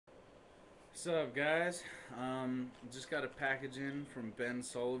What's up, guys? Just got a package in from Ben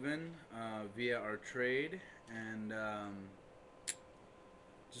Sullivan via our trade, and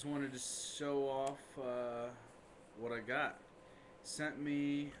just wanted to show off what I got. Sent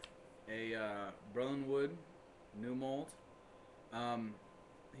me a Brotherwood new mold. Um,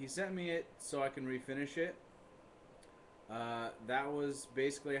 he sent me it so I can refinish it. That was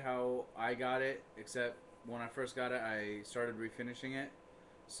basically how I got it, except when I first got it, I started refinishing it.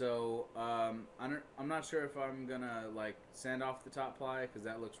 So I'm not sure if I'm gonna like sand off the top ply because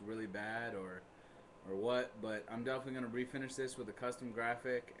that looks really bad or what, but I'm definitely gonna refinish this with a custom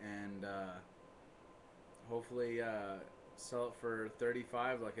graphic and hopefully sell it for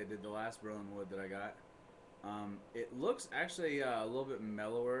 35 like I did the last Berlin wood that I got. It looks actually a little bit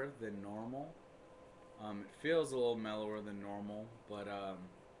mellower than normal. It feels a little mellower than normal, but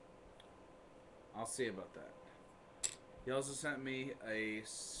I'll see about that. He also sent me a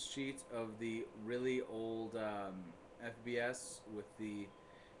sheet of the really old FBS with the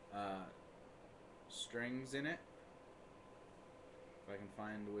uh, strings in it. If I can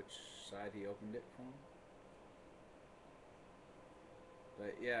find which side he opened it from.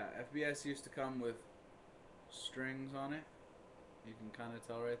 But yeah, FBS used to come with strings on it. You can kind of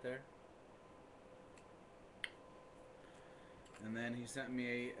tell right there. And then he sent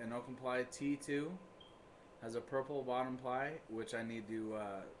me an open ply T2. Has a purple bottom ply, which I need to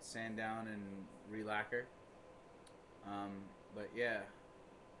sand down and re-lacquer. But yeah,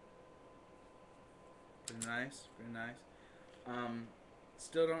 pretty nice, pretty nice. Um,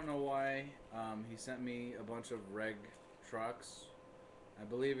 Still don't know why he sent me a bunch of reg trucks. I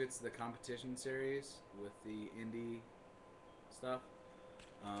believe it's the competition series with the indie stuff.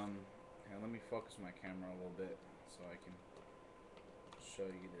 Here, let me focus my camera a little bit so I can show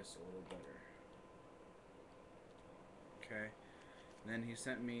you this a little better. Okay. And then he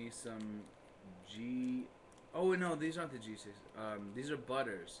sent me some G. Oh no, these aren't the G6. These are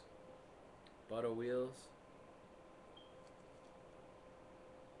Butters. Butter wheels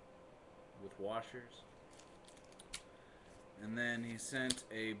with washers. And then he sent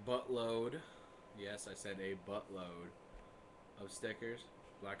a buttload. Yes, I said a buttload of stickers.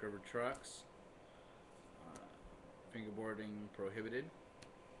 Black River Trucks. Fingerboarding prohibited.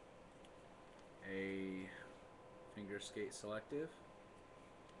 A finger skate selective.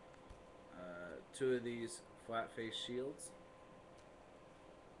 Two of these flat face shields.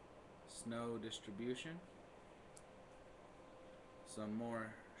 Snow distribution. Some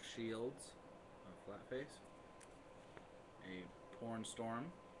more shields of flat face. A porn storm.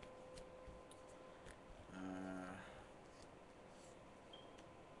 Uh,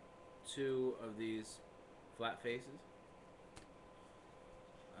 Two of these flat faces.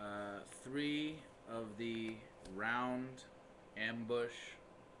 Three of the round ambush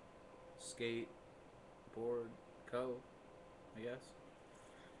skateboard co, I guess.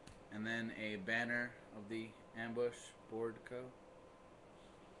 And then a banner of the ambush board co.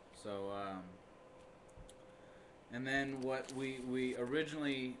 So, and then what we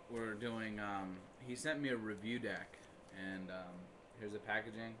originally were doing, he sent me a review deck, and here's the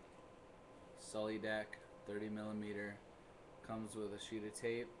packaging. Sully deck, 30 millimeter, comes with a sheet of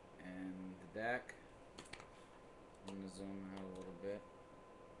tape and the deck. I'm gonna zoom out a little bit.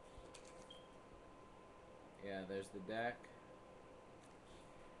 Yeah, there's the deck.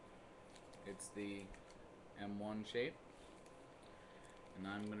 It's the M1 shape, and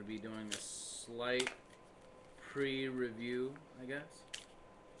I'm gonna be doing a slight pre-review, I guess,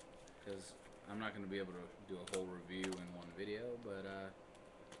 because I'm not gonna be able to do a whole review in one video, but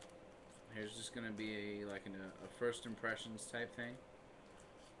here's just gonna be like a first impressions type thing.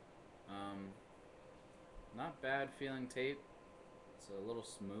 Not bad feeling tape. It's a little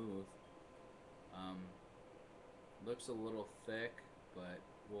smooth. Um, Looks a little thick, but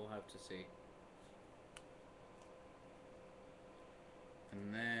we'll have to see.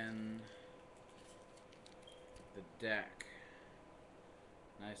 And then the deck.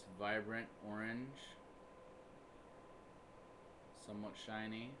 Nice vibrant orange. Somewhat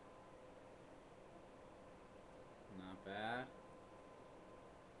shiny. Not bad.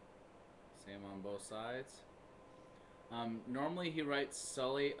 Same on both sides. Normally he writes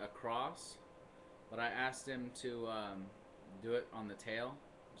Sully across, but I asked him to do it on the tail,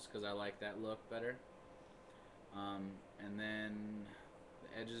 just because I like that look better. And then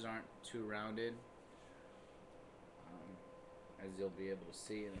the edges aren't too rounded, as you'll be able to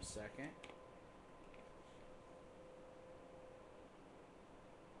see in a second.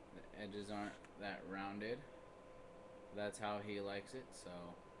 The edges aren't that rounded. That's how he likes it, so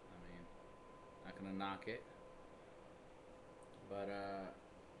I mean, not gonna knock it. But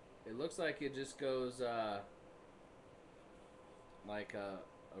It looks like it just goes like a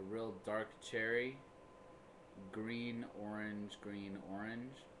real dark cherry, green, orange, green,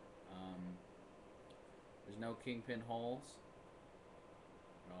 orange. Um, there's no kingpin holes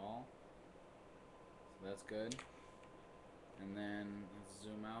at all, so that's good. And then let's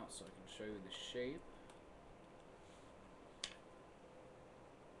zoom out so I can show you the shape.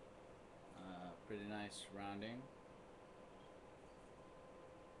 Pretty nice rounding.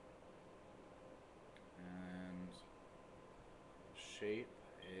 And shape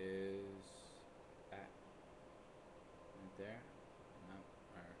is that right there. Not,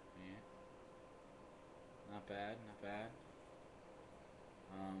 yeah. Not bad, not bad.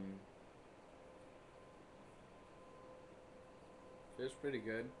 Feels pretty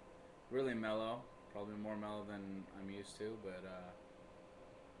good. Really mellow. Probably more mellow than I'm used to, but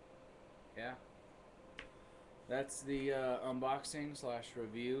yeah. That's the unboxing slash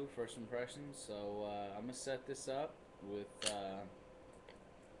review, first impressions. So I'm gonna set this up with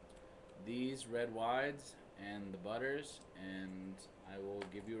these red wides and the butters, and I will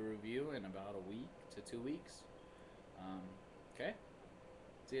give you a review in about a week to 2 weeks. Okay?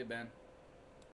 See you, Ben.